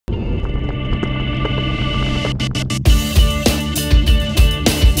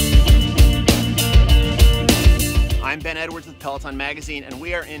Forwards with Peloton magazine, and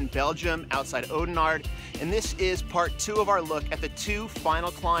we are in Belgium outside Oudenaarde, and this is part 2 of our look at the 2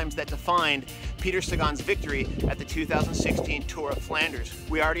 final climbs that defined Peter Sagan's victory at the 2016 Tour of Flanders.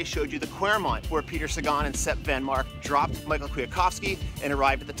 We already showed you the Kwaremont, where Peter Sagan and Sepp van Mark dropped Michael Kwiatkowski and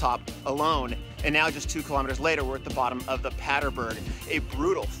arrived at the top alone. And now just 2 kilometers later, we're at the bottom of the Paterberg, a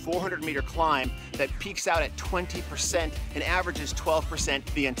brutal 400-meter climb that peaks out at 20% and averages 12%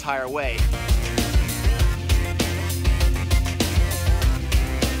 the entire way.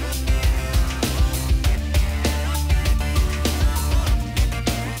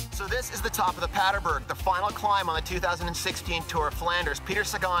 This is the top of the Paterberg, the final climb on the 2016 Tour of Flanders. Peter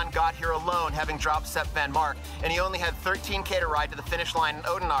Sagan got here alone, having dropped Sepp van Mark, and he only had 13K to ride to the finish line in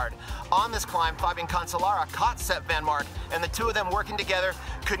Oudenaarde. On this climb, Fabian Cancellara caught Sepp van Mark, and the two of them working together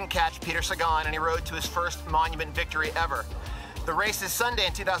couldn't catch Peter Sagan, and he rode to his first monument victory ever. The race is Sunday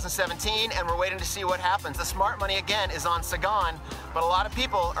in 2017, and we're waiting to see what happens. The smart money, again, is on Sagan, but a lot of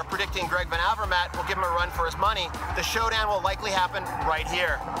people are predicting Greg Van Avermaet will give him a run for his money. The showdown will likely happen right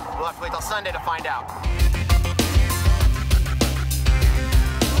here. We'll have to wait till Sunday to find out.